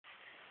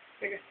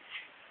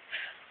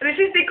This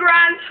is the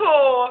grand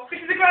tour. This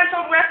is the grand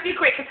tour. We have to be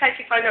quick and take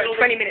it for 20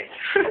 minutes.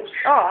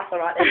 Oh, that's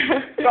alright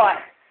then. Right.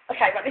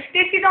 Okay, but this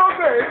is our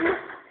room.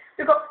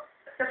 We've got...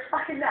 The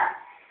fuck is that?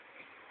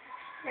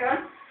 Hang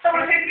on.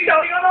 Someone seems to be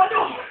knocking on our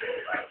door.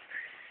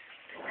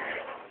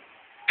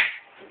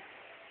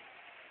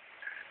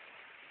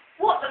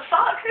 What the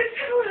fuck?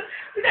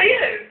 Is that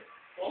you?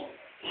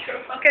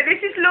 Okay, this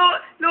is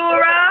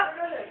Laura.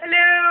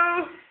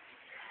 Hello.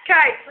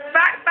 Okay,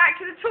 back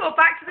to the tour.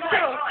 Back to the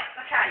tour.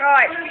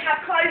 Right. We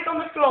have clothes on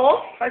the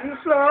floor. Clothes on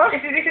the floor.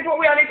 This is what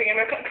we are living in.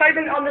 We're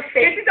clothing on the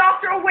seat. This is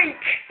after a week.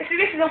 This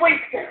is a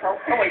week.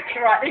 A week,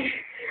 right.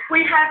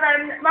 We have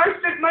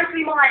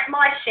mostly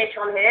my shit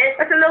on here.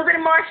 There's a little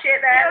bit of my shit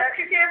there.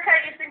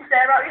 Katie things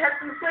there, right? We have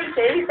some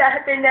sweeties that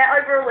have been there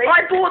over a week.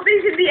 I bought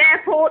these in the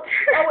airport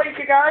a week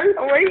ago.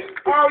 A week?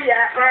 Oh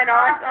yeah. Very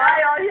nice.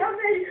 They are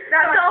yummy.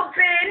 That's our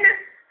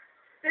bin.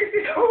 This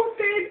is all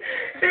bin.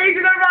 These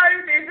are the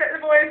roses that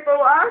the boys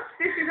bought us.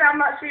 This is how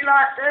much we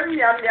like them.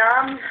 Yum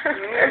yum.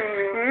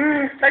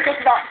 They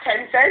cost about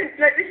 10 cents.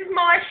 Look, this is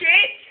my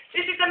shit.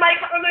 This is the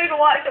makeup remover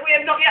wipes that we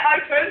have not yet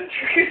opened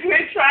because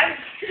we're trans.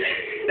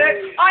 Look,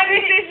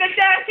 this is the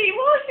dirty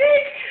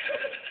washing.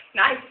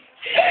 Nice.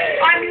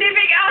 I'm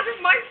living out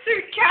of my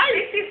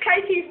suitcase. This is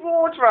Katie's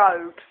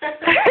wardrobe.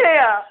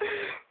 Yeah.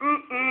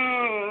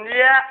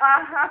 Yeah,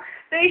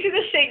 These are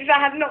the sheets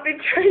that have not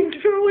been changed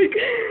for a week.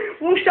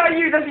 We'll show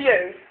you the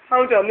view.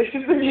 Hold on, this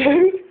is the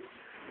view.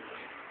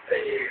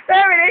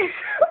 There it is.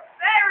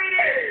 There it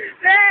is.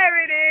 There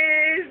it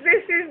is.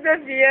 This is the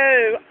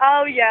view.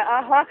 Oh, yeah,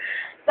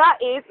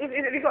 That is,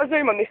 you've got to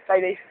zoom on this,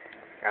 ladies.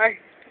 Okay.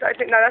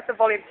 No, that's the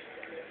volume.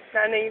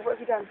 No, what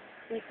have you done?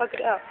 Can you fuck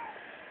it up?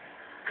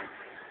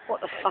 What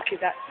the fuck is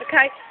that?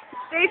 Okay.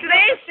 This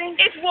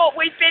is what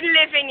we've been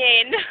living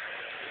in.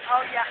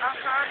 Oh, yeah,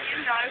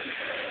 you know.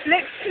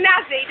 Looks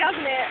snazzy,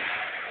 doesn't it?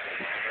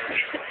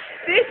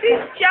 This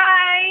is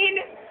Jane.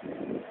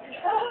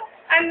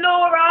 And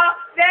Laura.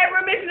 Their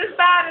room isn't as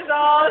bad as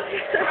ours.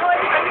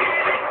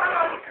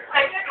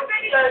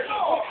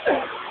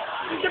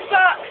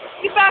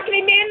 Your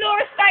balcony. Me and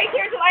Laura stayed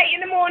here until 8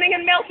 in the morning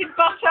and melted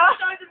butter.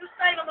 There's a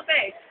stain on the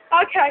bed.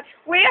 Okay,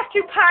 we have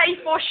to pay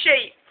for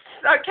sheets.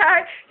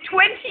 Okay, €20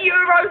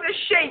 a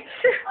sheet.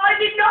 I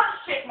did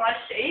not shit my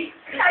sheets.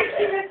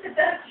 Katie was the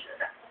dirty.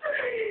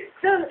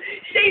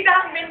 Sheets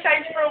haven't been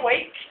changed for a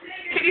week.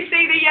 Can you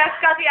see the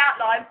scuzzy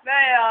outline?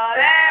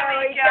 There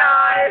we go.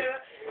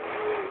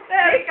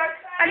 There we go.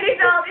 And this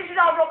is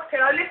our rock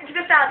pillow. Listen to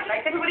the sound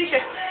effects. Everybody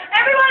shush.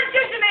 Everyone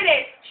shush a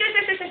minute. Shush,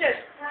 shush, shush, shush.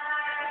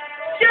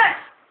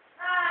 Shush.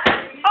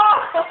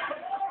 Oh!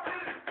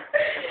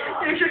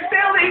 You should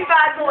feel these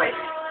bad boys.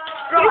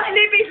 Right.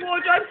 Libby's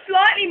wardrobe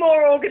slightly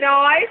more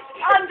organised.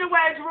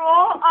 Underwear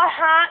drawer.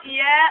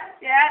 Yeah.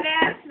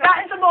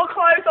 That is some more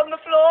clothes on the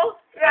floor.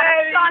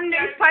 Sun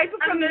newspaper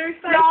from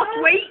last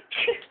week.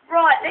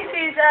 Right, this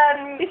is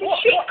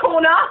shit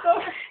corner.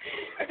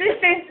 This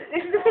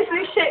is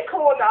officially shit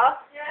corner.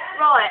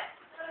 Right.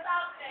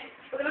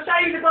 We're going to show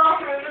you the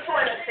bathroom and the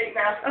toilet seat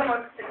now. Come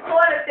on,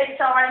 toilet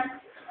seat time.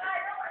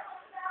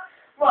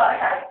 Right,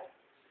 okay.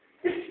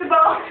 This is the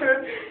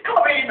bathroom.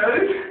 Can't really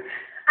move.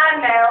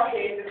 And now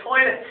here's the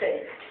toilet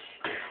seat.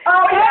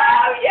 Oh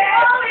yeah!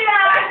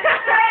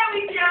 There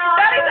we go!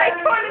 That is a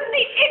toilet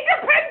seat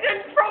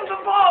independent from the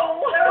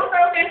bowl!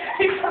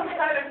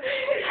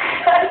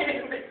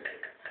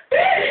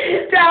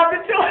 Down the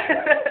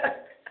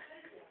toilet.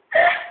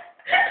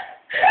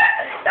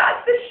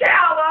 That's the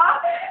shower.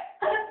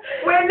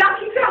 We're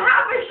lucky to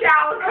have a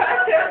shower.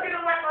 I'm going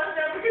to wet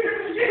myself because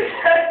of the shit.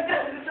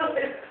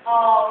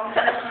 Oh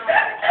no.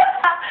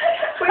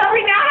 Which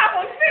we now have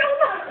on film.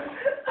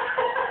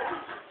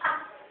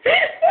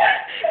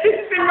 This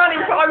has been running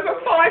for over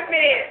 5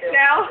 minutes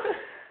now.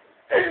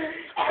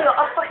 Look,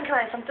 I'm fucking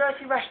crying. Some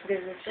dirty rash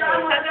because of this.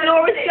 That's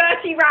Laura's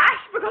dirty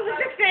rash because of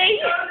the feet.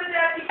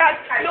 That's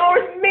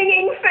Laura's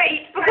minging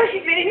feet because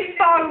she's been in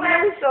foam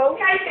also.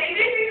 Katie,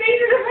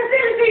 these are the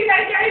facilities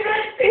they gave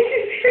us. This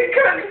is the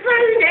cooked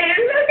food here.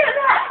 Look at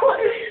that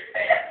one.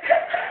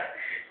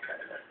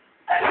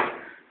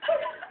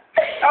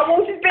 Our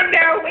water's been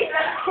there a week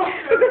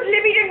because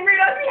Libby didn't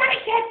realise we had a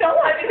kettle.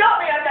 I did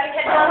not realise I had a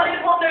kettle. I wanted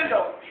a pot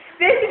noodle.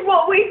 This is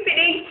what we've been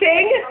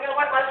eating. I'm going to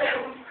wipe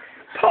myself.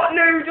 Pot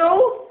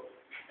noodle.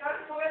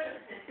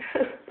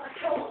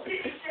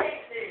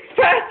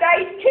 First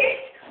aid kit,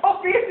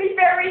 obviously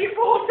very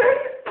important.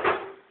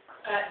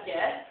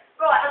 Yeah.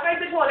 Right, I'm going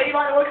to the toilet. You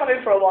might not want to come in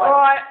for a while.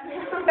 Right,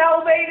 that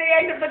will be the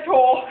end of the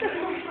tour.